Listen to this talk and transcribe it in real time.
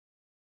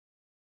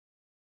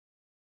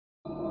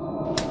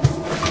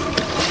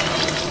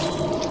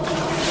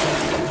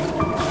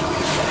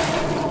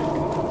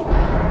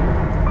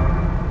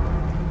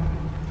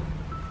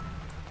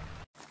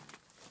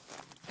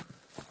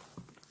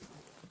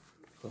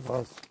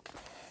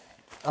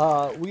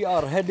We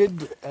are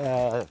headed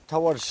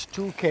towards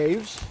two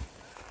caves,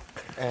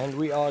 and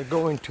we are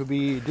going to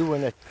be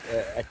doing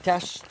a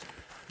test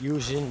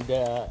using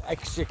the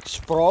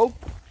X6 Pro.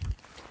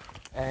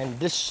 And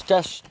this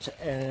test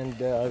and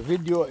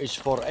video is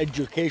for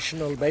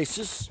educational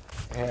basis.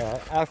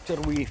 After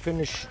we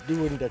finish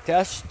doing the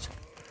test,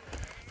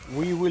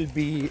 we will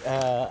be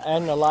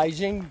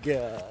analyzing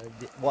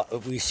what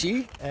we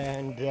see.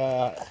 And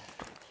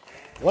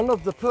one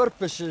of the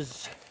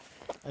purposes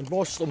and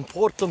most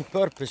important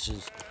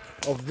purposes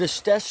of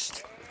this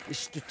test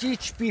is to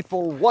teach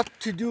people what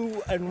to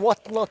do and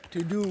what not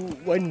to do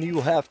when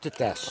you have to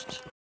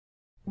test.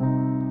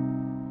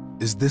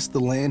 Is this the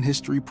land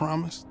history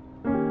promised?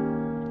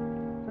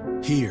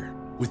 Here,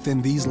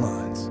 within these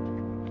lines,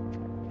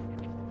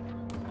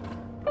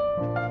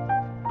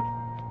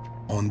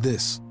 on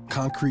this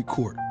concrete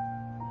court,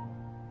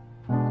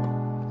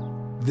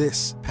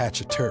 this patch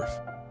of turf,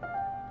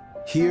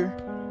 here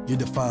you're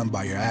defined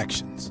by your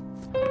actions,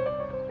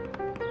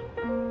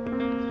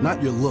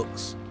 not your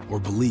looks or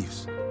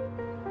beliefs.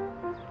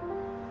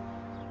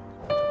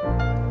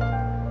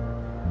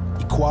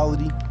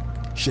 Equality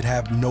should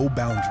have no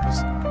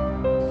boundaries.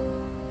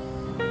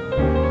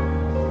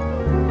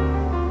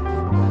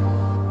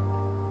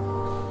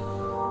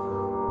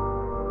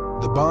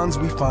 The bonds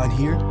we find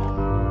here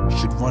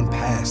should run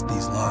past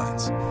these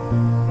lines.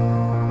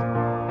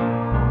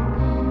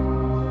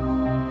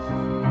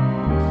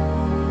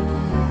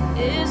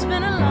 It's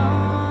been a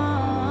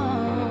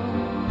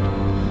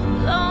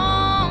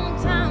long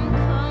time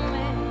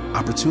coming.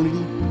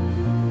 Opportunity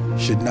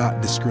should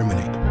not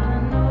discriminate.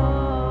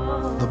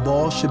 The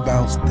ball should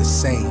bounce the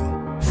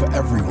same for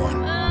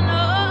everyone.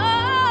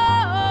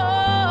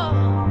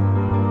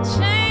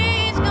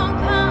 Change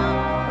gonna come.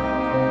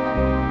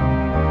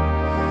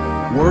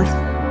 Worth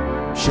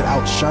should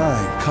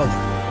outshine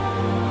color.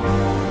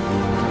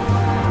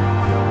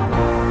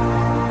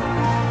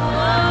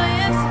 Oh,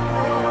 yes.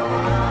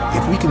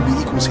 If we can be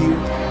equals here,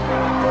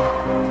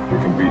 We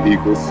can be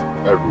equals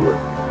everywhere.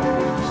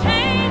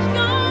 Change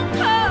gonna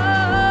come.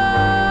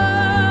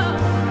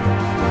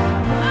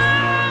 Oh,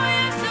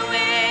 yes, it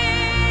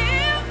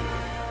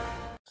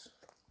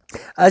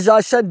will. As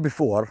I said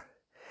before,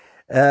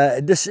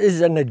 this is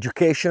an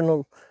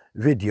educational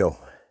video.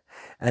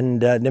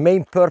 And the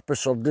main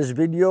purpose of this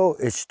video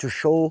is to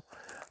show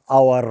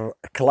our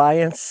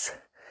clients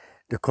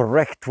the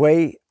correct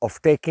way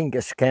of taking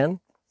a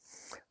scan.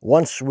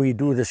 Once we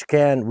do the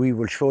scan, we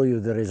will show you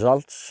the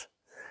results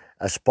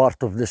as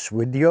part of this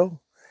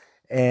video.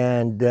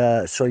 And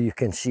so you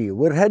can see,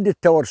 we're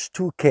headed towards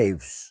two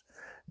caves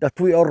that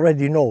we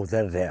already know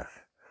they're there.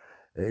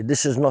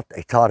 This is not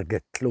a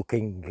target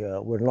looking,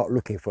 we're not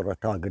looking for a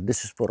target,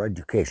 this is for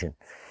education.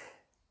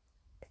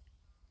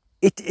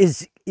 It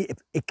is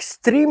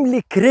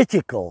extremely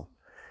critical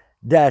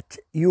that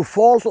you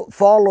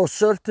follow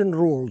certain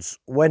rules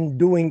when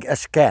doing a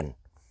scan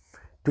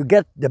to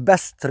get the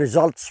best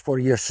results for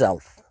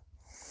yourself.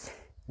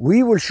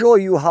 We will show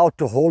you how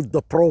to hold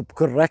the probe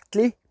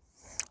correctly,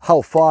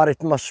 how far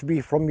it must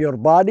be from your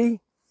body,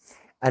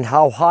 and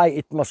how high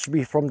it must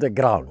be from the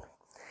ground.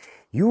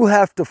 You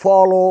have to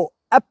follow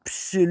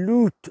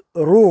absolute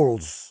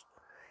rules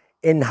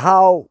in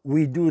how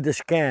we do the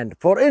scan.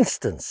 For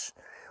instance,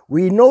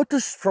 we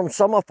noticed from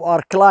some of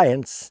our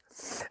clients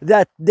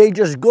that they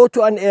just go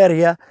to an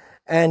area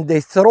and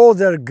they throw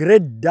their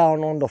grid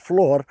down on the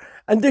floor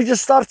and they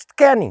just start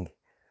scanning.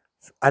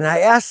 And I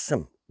asked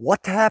them,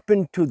 what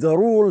happened to the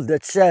rule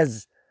that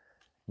says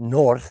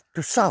north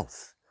to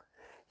south?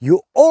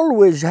 You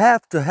always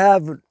have to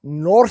have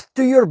north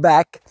to your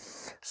back,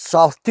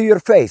 south to your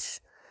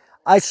face.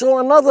 I saw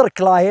another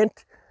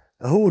client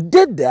who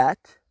did that,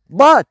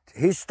 but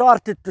he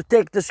started to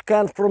take the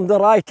scan from the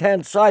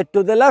right-hand side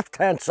to the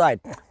left-hand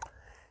side.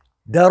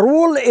 The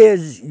rule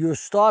is you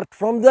start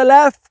from the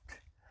left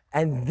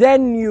and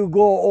then you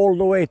go all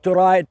the way to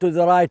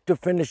the right to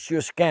finish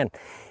your scan.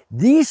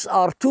 These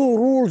are two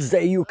rules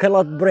that you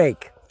cannot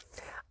break.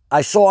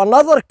 I saw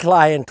another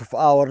client of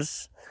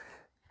ours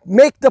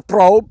make the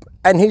probe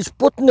and he's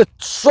putting it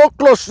so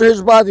close to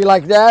his body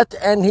like that,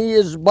 and he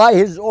is by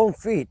his own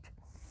feet.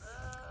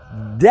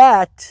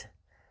 That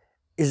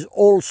is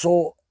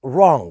also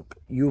wrong.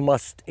 You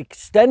must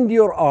extend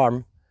your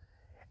arm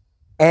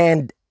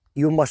and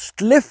you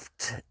must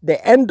lift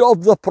the end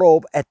of the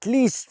probe at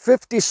least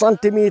 50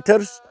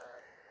 centimeters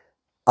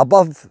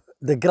above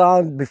the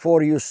ground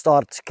before you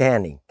start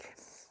scanning.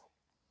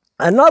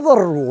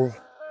 Another rule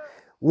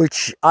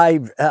which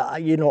I've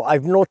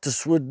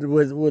noticed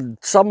with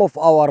some of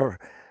our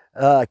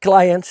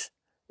clients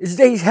is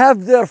they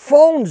have their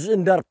phones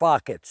in their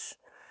pockets,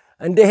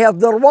 and they have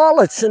their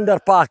wallets in their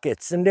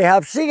pockets, and they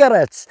have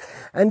cigarettes,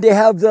 and they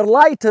have their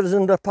lighters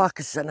in their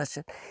pockets. And I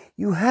said,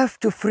 you have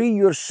to free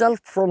yourself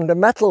from the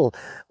metal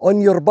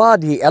on your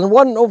body. And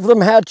one of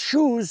them had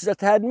shoes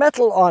that had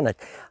metal on it.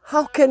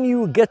 How can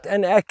you get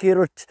an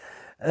accurate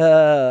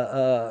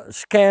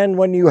scan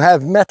when you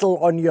have metal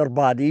on your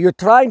body? You're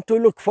trying to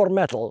look for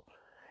metal,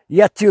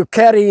 yet you're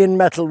carrying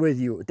metal with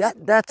you.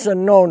 That's a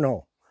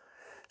no-no.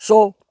 So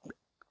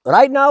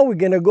right now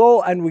we're gonna go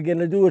and we're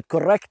gonna do it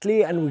correctly,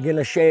 and we're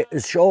gonna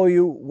show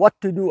you what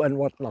to do and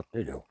what not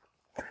to do.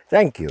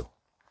 Thank you.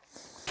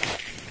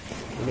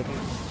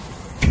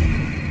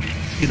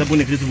 Κοίτα που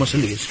είναι κρύτη μας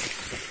έλεγες.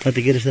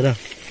 Πάτε και αριστερά.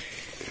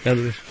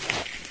 Κάτω δες.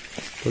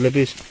 Το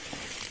βλέπεις.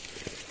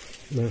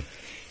 Ναι.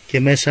 Και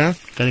μέσα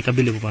κάνει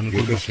καμπύλη από πάνω.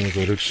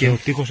 Και ο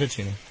τείχος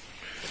έτσι είναι.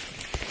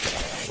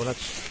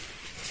 Μποράτης.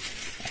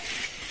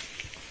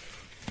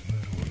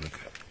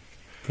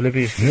 Το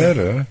βλέπεις. Ναι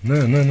ρε,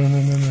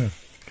 ναι.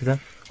 Κοίτα.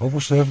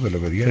 Όπως το έβγαλε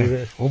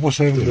παιδιά. Όπως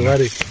το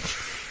έβγαλε.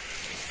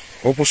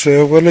 Όπως το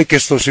έβγαλε και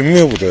στο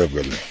σημείο που το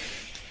έβγαλε.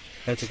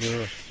 Έτσι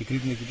ακριβώς. Η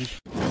κρύτη είναι εκεί πίσω.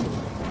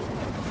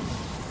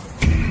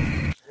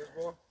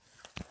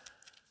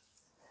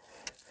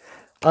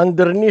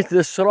 Underneath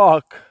this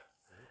rock,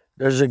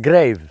 there's a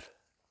grave.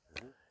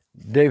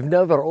 They've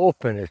never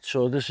opened it, so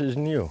this is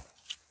new.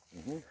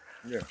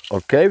 Yeah.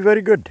 Okay,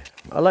 very good.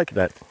 I like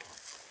that.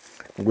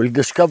 We'll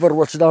discover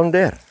what's down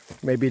there.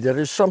 Maybe there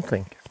is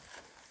something.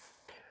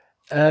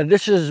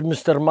 This is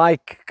Mr.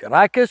 Mike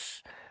Rakis,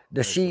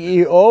 the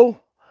CEO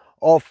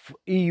of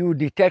EU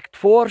Detect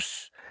Force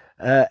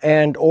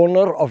and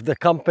owner of the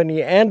company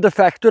and the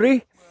factory.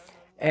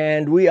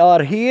 And we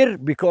are here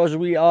because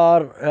we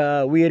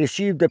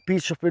received a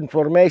piece of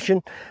information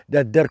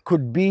that there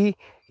could be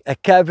a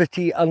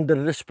cavity under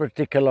this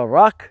particular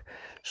rock.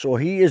 So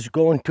he is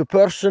going to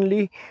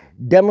personally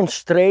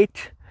demonstrate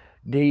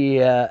the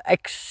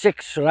X6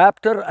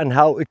 Raptor and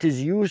how it is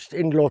used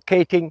in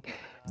locating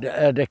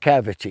the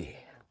cavity.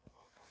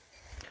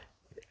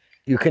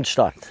 You can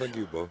start. Thank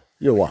you, Bob.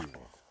 You're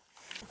welcome.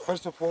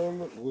 First of all,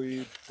 we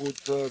put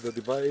the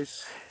device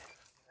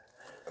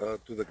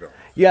to the ground.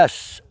 Yes,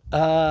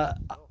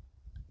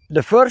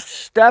 the first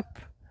step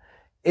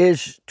is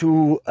to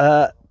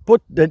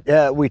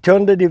we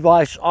turn the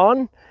device on,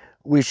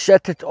 we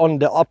set it on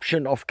the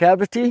option of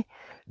cavity,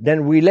 then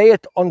we lay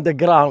it on the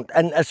ground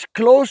and as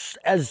close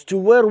as to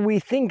where we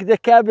think the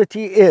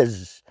cavity is.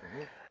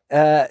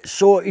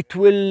 So it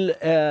will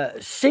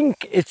sync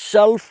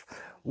itself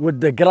with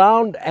the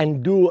ground and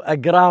do a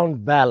ground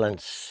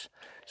balance.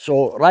 So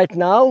right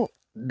now,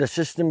 the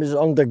system is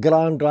on the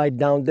ground right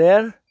down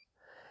there,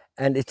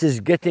 and it is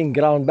getting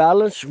ground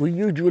balance. We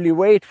usually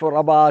wait for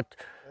about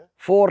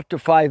 4 to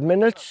 5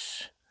 minutes,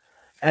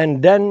 and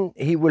then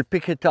he will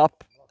pick it up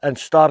and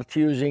start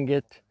using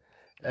it,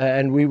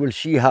 and we will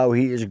see how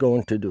he is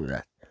going to do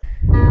that.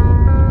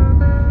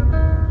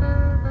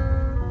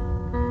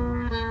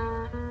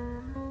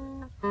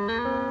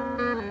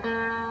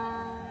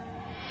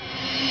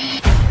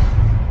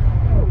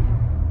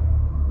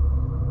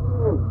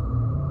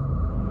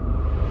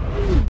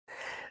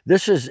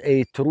 This is a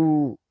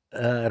true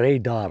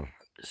radar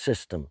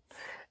system,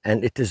 and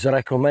it is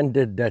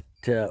recommended that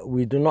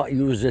we do not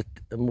use it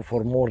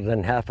for more than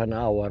half an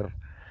hour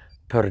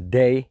per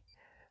day,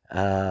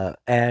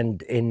 and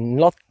in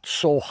not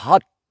so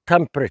hot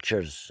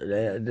temperatures.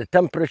 The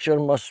temperature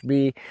must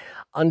be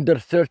under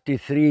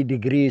 33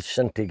 degrees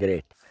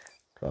centigrade.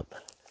 We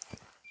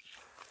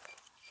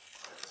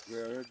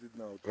are ready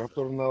now.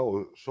 Raptor now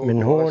show من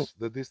to هون. us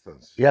the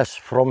distance. Yes,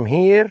 from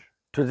here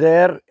to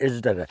there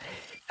is the.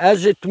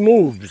 As it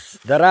moves,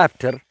 the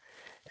Raptor,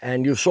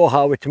 and you saw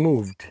how it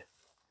moved.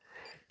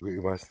 We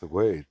must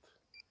wait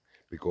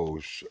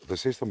because the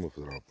system of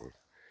the Raptor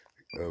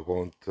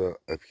want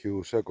a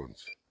few seconds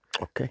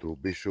Okay. to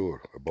be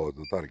sure about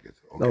the target.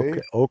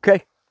 Okay. Okay.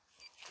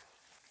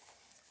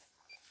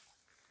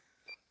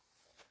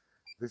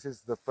 This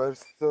is the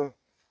first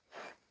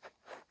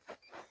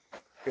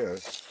here.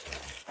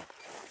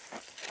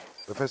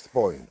 The first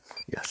point.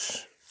 Yes.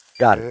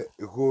 Got it.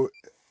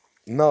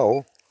 Now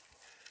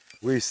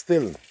we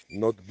still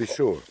not be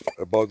sure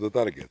about the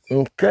target.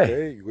 Okay.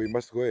 We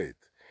must wait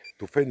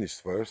to finish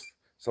first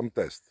some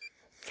test.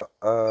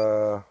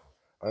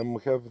 I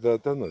have the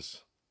tennis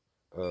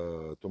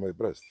to my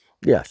breast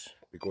Yes.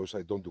 because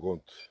I don't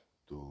want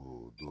to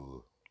do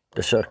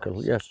The circle.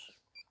 Yes.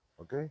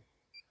 okay.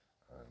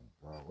 And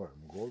now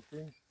I'm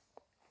walking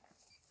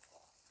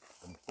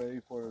and stay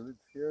for a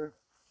little here.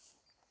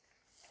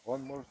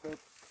 One more step.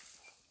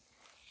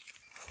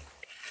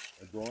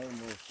 And one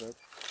more step.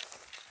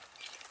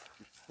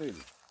 It's still.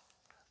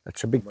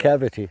 That's a big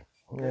cavity.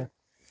 Okay.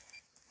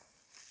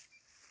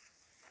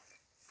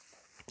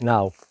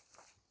 Yeah.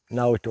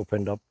 Now it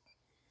opened up.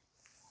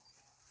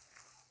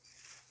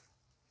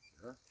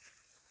 Yeah.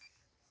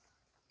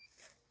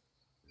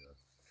 Yeah.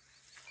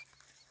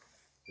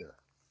 Yeah.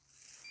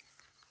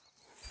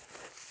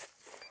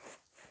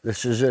 This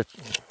is it.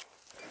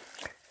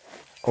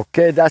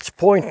 Okay, that's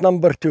point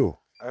number 2.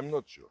 I'm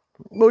not sure.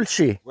 We'll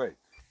see. Wait.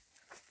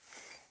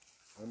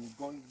 I'm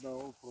going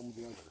now from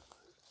the other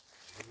side.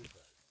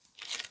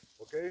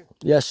 Okay?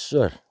 Yes,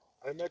 sir.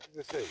 I make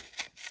the same.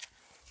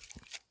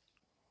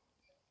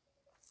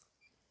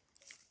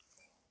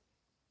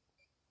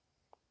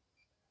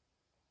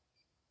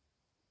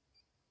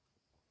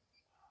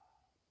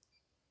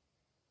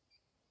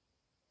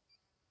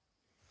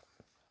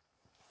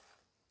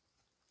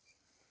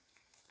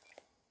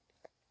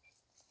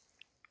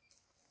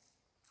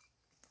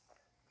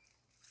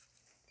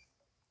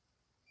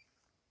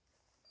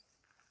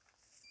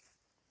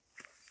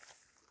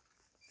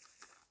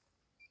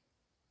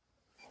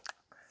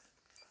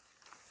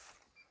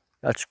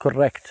 That's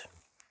correct.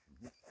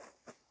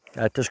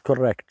 That is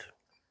correct.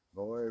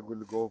 Now I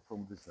will go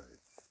from this side.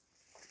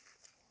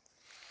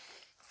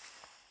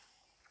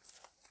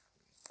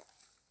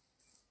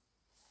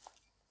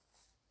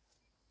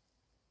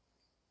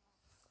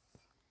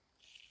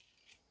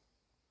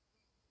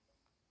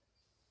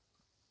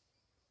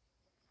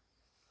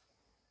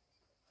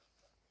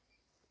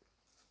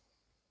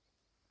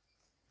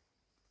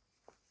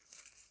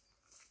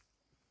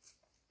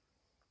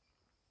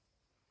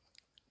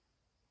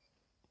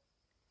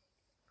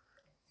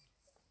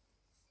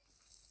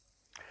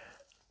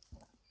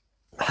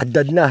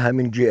 حددناها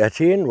من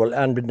جهتين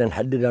والآن بدنا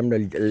نحددها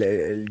من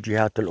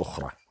الجهات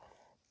الأخرى.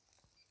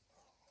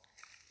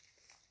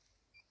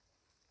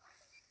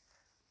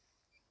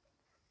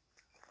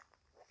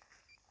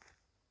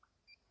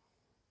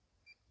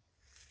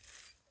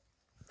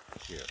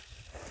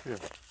 Here.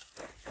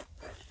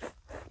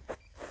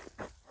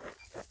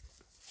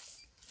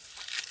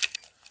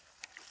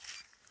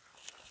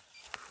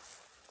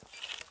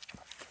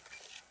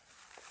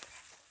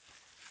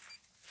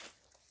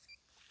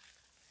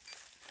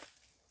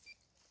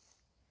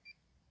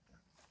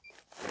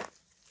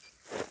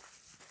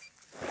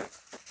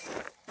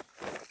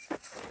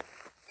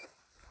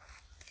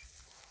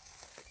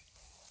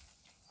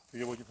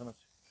 Πήγε από εκεί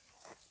Θανάση.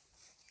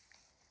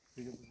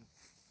 Πήγε από εκεί.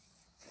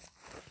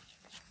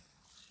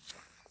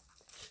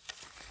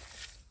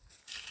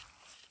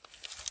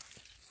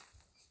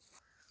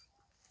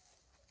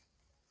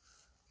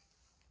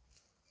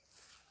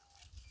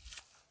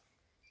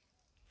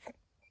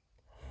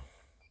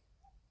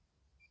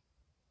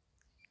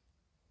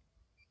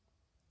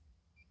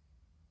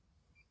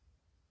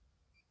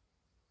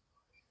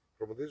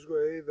 From this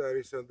way, there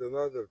is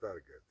another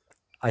target.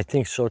 I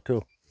think so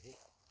too.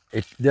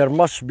 There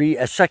must be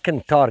a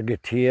second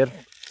target here,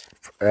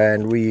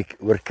 and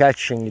we're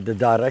catching the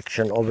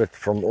direction of it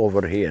from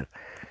over here.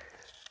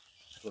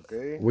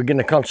 Okay. We're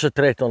going to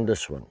concentrate on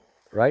this one,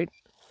 right?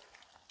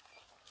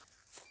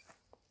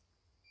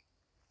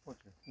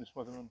 Okay, this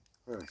one.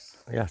 Yes.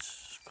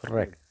 Yes,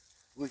 correct.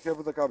 We have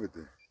the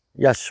cavity.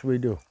 Yes, we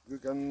do. You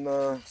can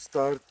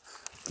start.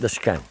 The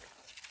scan.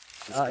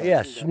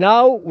 Yes,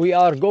 now we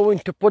are going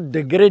to put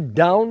the grid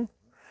down,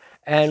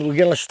 and we're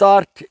going to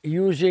start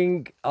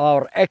using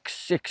our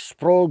X6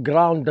 Pro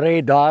ground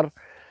radar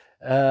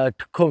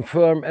to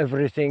confirm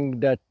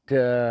everything that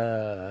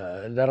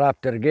the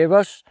Raptor gave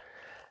us.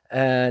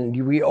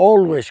 And we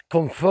always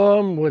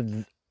confirm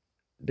with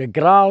the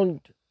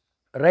ground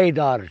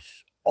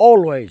radars,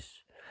 always.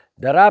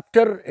 The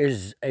Raptor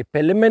is a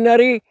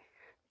preliminary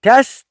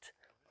test,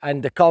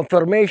 and the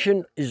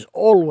confirmation is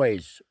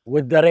always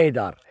with the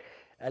radar.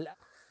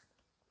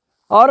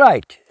 All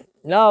right,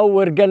 now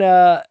we're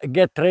gonna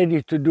get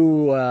ready to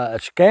do a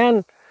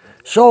scan.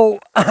 So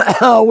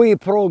we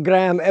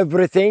program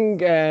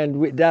everything,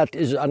 and that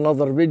is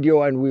another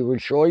video, and we will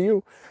show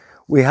you.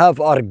 We have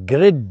our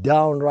grid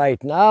down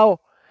right now,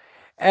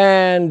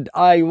 and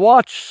I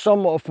watched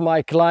some of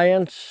my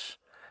clients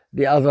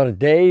the other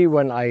day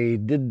when I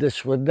did this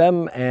with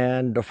them,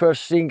 and the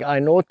first thing I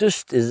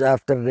noticed is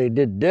after they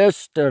did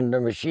this, turned the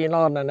machine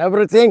on and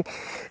everything,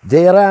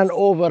 they ran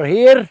over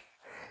here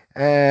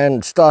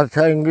and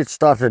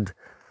started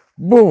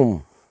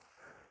boom,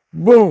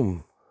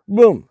 boom,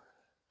 boom.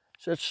 I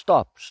said,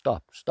 stop,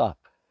 stop, stop.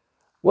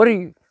 What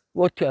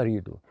are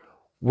you doing?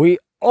 We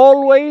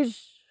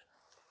always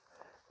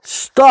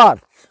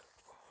start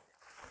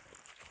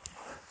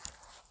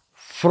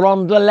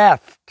from the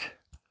left.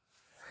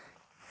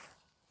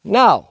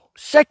 Now,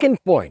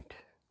 second point.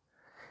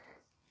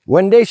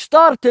 When they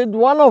started,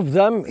 one of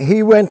them,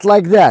 he went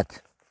like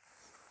that.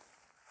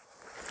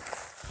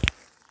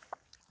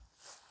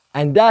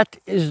 And that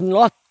is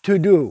not to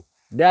do.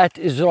 That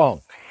is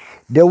wrong.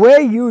 The way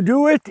you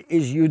do it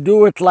is you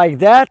do it like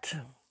that.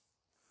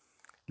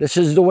 This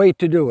is the way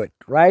to do it,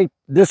 right?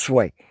 This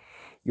way.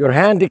 Your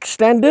hand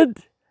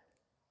extended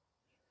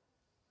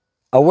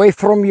away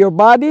from your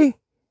body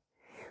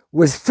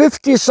with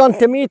 50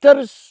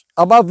 centimeters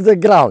above the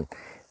ground.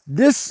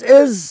 This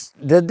is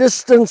the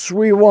distance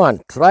we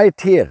want right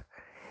here.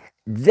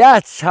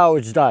 That's how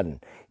it's done.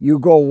 You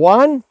go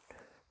 1,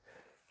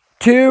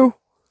 2,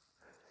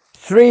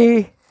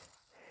 3,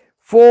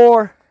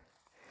 4,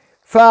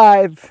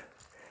 5,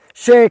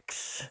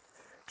 6,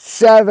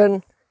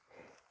 7,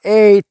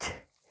 8,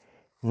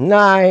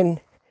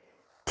 9,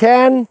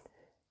 10,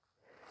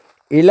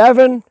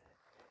 11,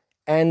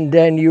 and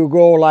then you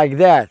go like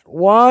that.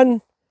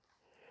 1,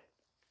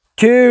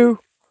 2,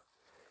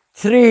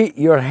 3.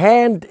 Your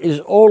hand is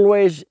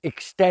always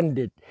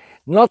extended.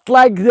 Not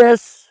like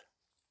this,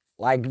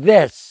 like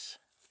this.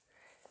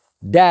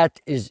 That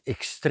is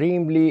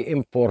extremely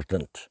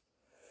important.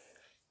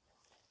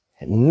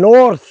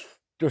 North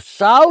to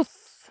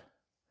south,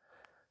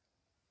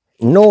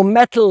 no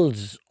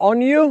metals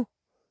on you.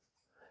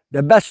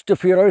 The best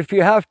if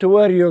you have to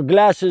wear your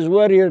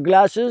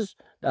glasses,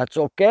 that's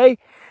okay.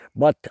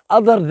 But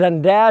other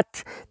than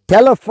that,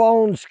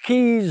 telephones,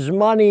 keys,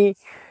 money,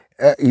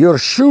 your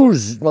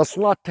shoes must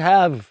not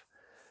have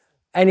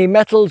any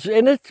metals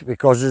in it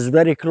because it's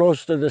very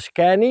close to the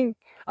scanning.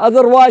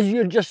 Otherwise,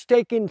 you're just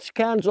taking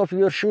scans of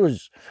your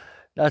shoes.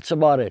 That's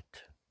about it.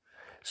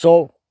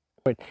 So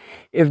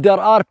if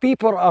there are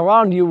people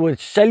around you with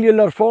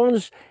cellular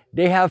phones,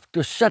 they have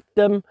to set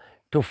them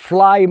to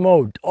fly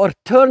mode or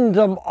turn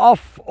them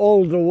off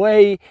all the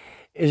way.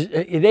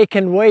 They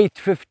can wait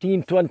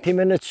 15-20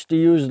 minutes to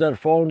use their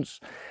phones.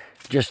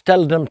 Just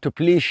tell them to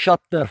please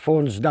shut their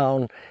phones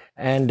down,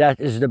 and that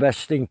is the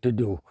best thing to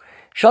do.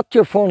 Shut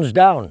your phones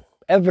down.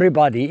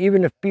 Everybody,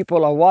 even if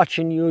people are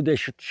watching you, they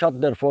should shut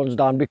their phones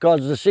down because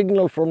the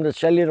signal from the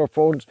cellular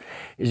phones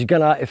is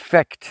gonna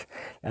affect.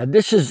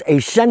 This is a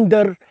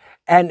sender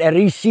and a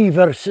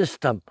receiver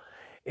system.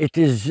 It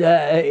is.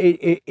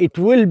 It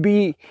will be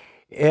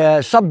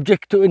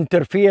subject to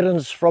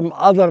interference from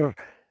other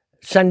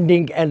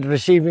sending and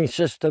receiving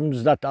systems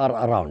that are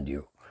around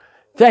you.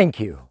 Thank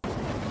you.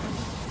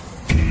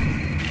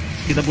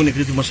 Κοίτα που είναι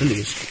κρύτη μας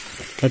έλεγες.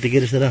 Πάτε και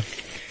αριστερά.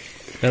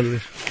 Κάτω.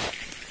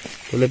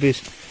 Το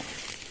βλέπεις.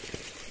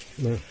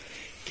 Ναι.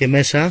 Και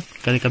μέσα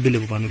κάνει καμπύλη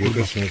που πάνω.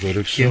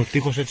 Και ο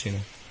τείχος έτσι είναι.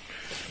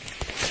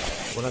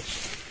 Μποράτσε.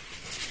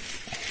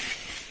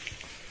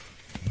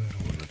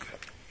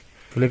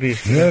 Το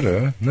βλέπεις. Ναι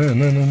ρε,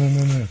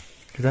 ναι.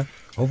 Κοίτα.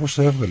 Όπως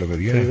το έβγαλε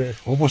παιδιά.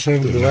 Όπως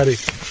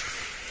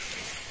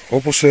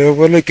το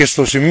έβγαλε και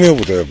στο σημείο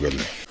που το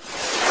έβγαλε.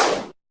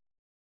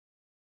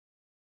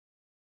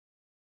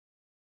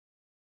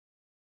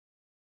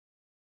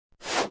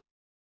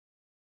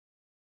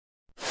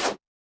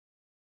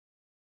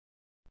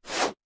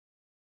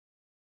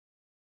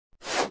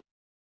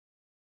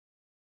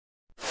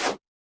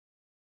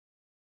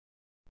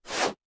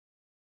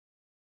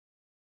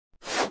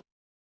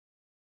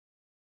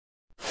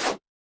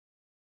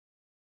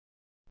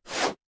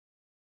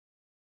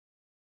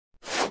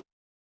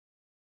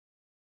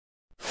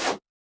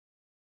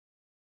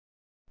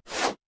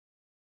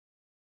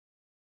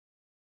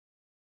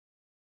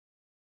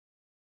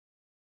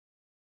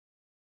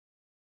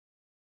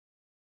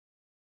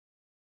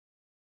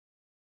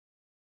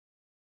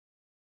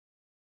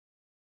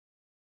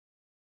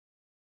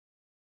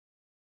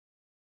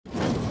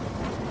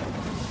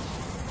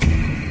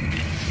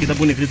 Κοίτα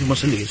που είναι κρύτη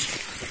μας έλεγες.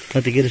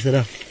 Πάτε και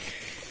αριστερά.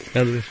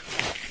 Κάτω.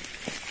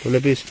 Το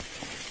βλέπεις.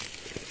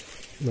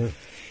 Ναι.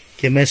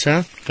 Και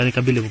μέσα κάνει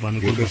καμπύλη που πάνω.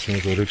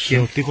 Και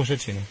ο τείχος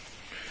έτσι είναι.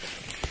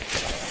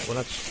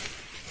 Μποράτσε.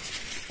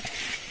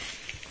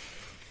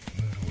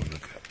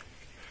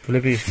 Το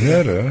βλέπεις.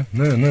 Ναι ρε,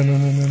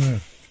 ναι.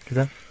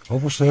 Κοίτα.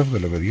 Όπως το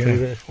έβγαλε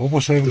παιδιά.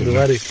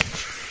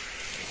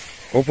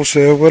 Όπως το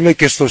έβγαλε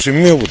και στο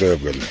σημείο που το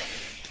έβγαλε.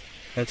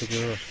 Έτσι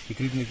ακριβώς. Η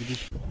κρύτη είναι εκεί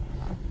πίσω.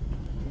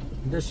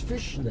 There's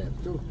fish there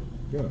too.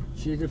 Yeah.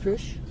 See the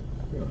fish?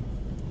 Yeah.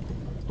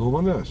 Το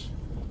έβαλες.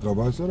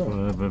 Τραβάς τώρα.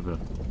 Βέβαια.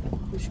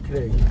 He's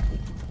crazy.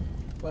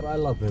 But I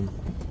love him.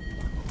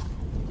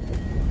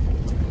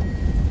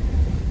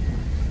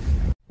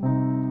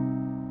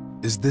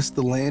 Is this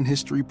the land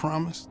history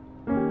promised?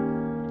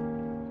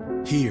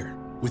 Here,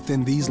 within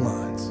these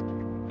lines.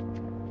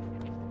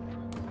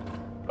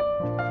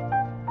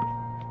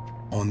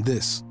 On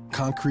this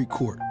concrete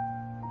court.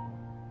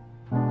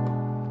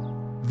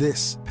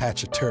 This patch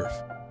of turf.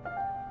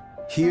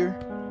 Here,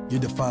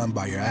 you're defined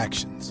by your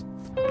actions.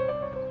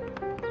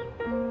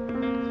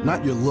 Not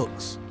your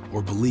looks or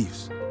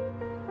beliefs.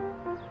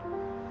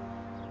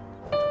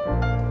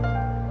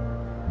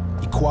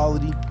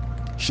 Equality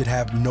should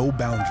have no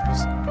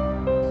boundaries.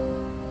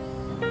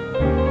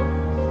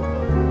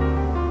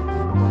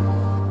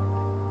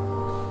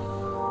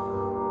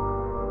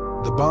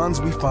 The bonds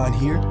we find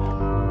here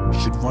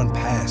should run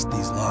past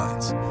these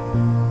lines.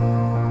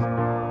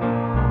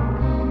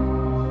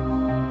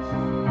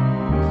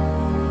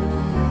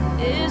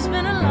 It's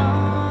been a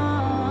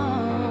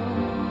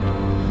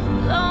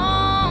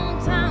long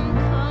time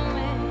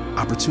coming.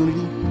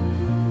 Opportunity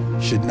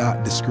should not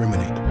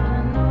discriminate.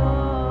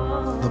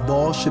 The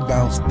ball should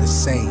bounce the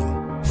same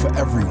for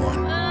everyone.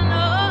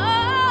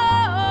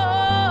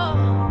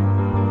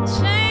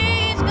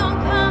 Change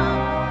gonna come.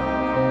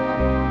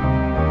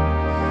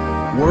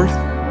 Worth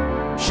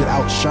should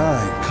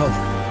outshine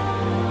color.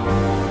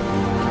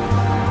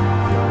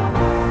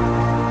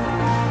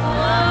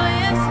 Oh,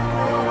 yes.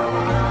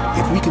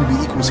 If we can be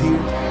equals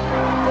here,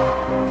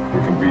 We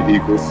can be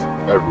equals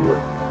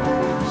everywhere.